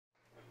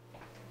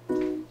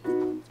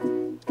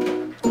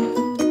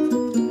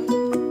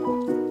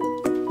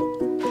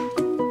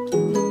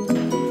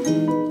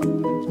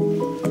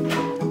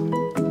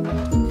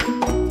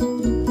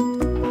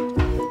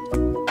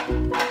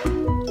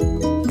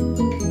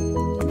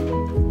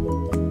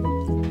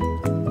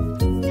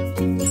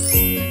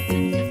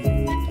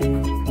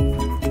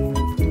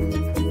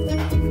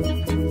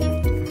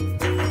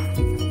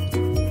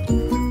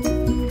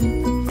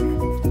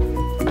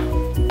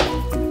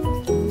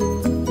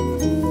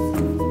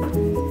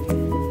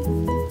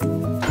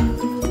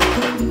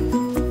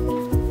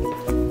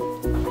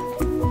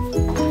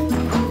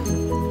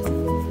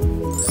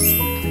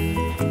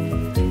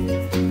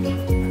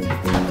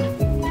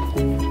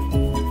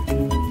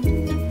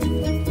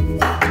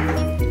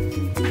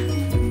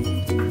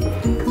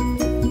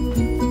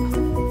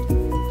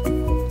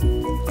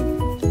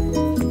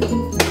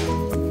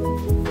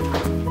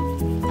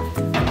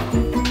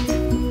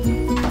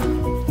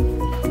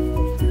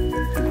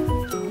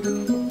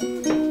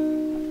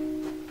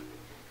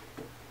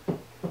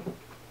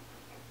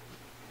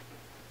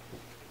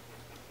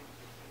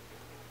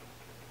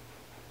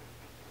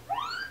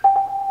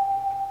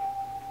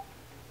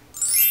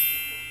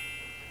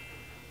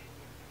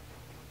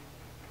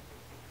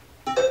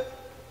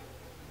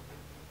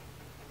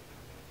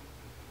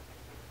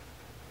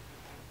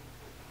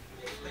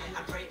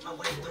my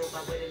way through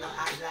by waiting on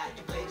outline.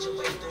 You played your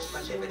way through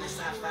by living in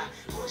sci-fi.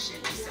 Bullshit,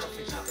 yourself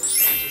and talking to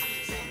strangers.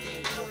 Same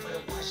thing, go for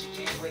the ones you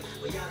can't wait.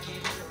 Well, y'all came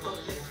in the boat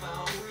looking for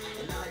home.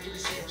 And all you can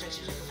say is that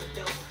you're looking for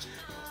dope.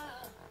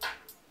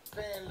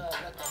 Fan love,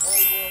 let the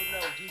whole world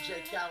know.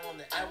 DJ Cal on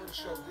the Ellen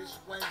Show this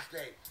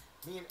Wednesday.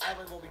 Me and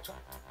Ellen will be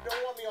talking.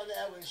 Don't want me on the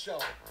Ellen Show.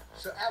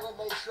 So Ellen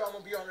made sure I'm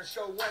going to be on the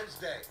show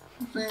Wednesday.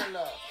 Fan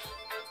love.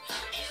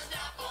 It's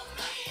not for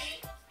me.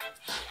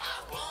 I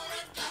want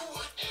to do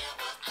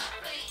whatever I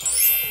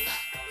please.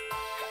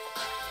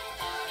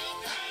 Dirty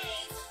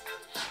things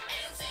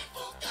and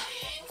simple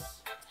things.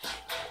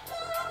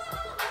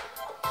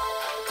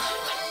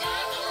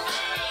 Another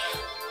man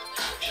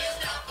is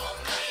not for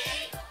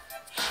me.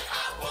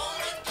 I want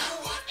to do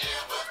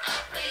whatever I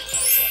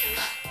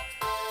please.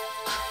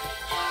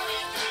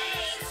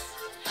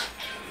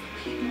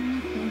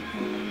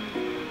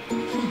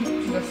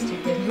 The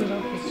stupid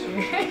little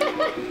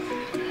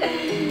picture.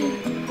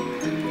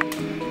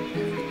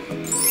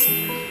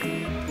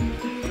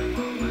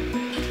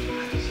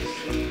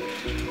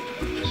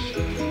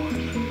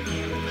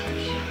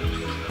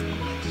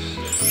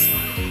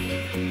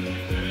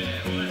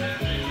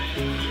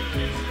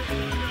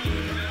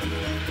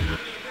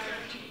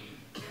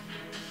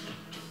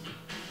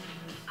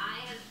 I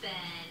have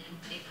been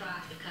a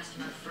proactive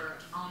customer for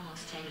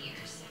almost 10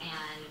 years,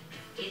 and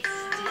it's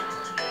still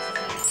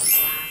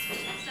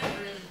amazing that stuff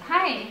really works.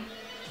 Hi.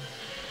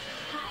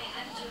 Hi,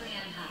 I'm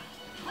Julianne Huff.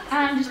 What's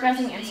I'm the just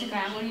browsing first thing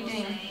Instagram. What are you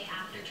people doing? say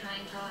after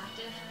trying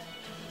proactive?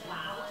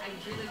 Wow, I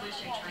really wish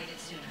I tried it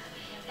sooner.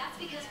 That's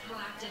because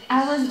proactive is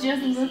I was so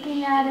just easy.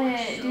 looking at It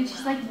works it. so Dude, she's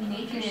well. like If you're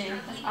naked. struggling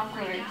That's with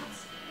awkward. breakouts,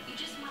 you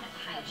just want it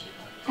hygiene.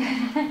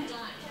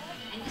 Done.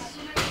 And the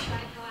sooner you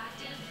try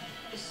proactive,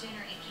 the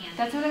sooner it can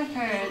That's be. what I've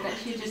heard, that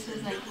she just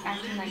was like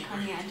acting like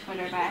Kanye on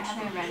Twitter, but I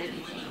haven't read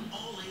anything.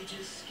 All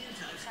ages, skin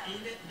types,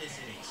 and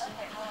ethnicities.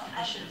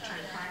 I should have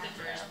tried private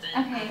first, then I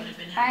Okay, would have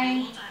been bye. happy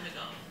a long time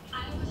ago.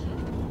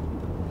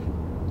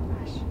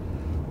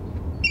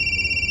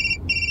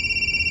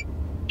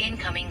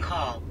 Incoming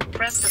call.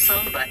 Press the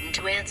phone button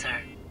to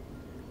answer.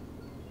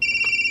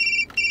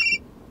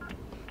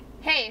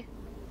 Hey,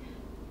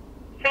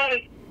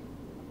 Hey,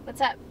 what's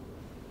up?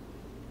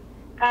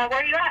 where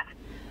are you at?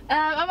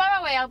 I'm on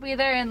my way. I'll be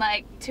there in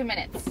like 2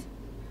 minutes.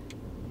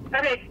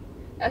 Okay.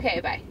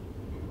 Okay, bye.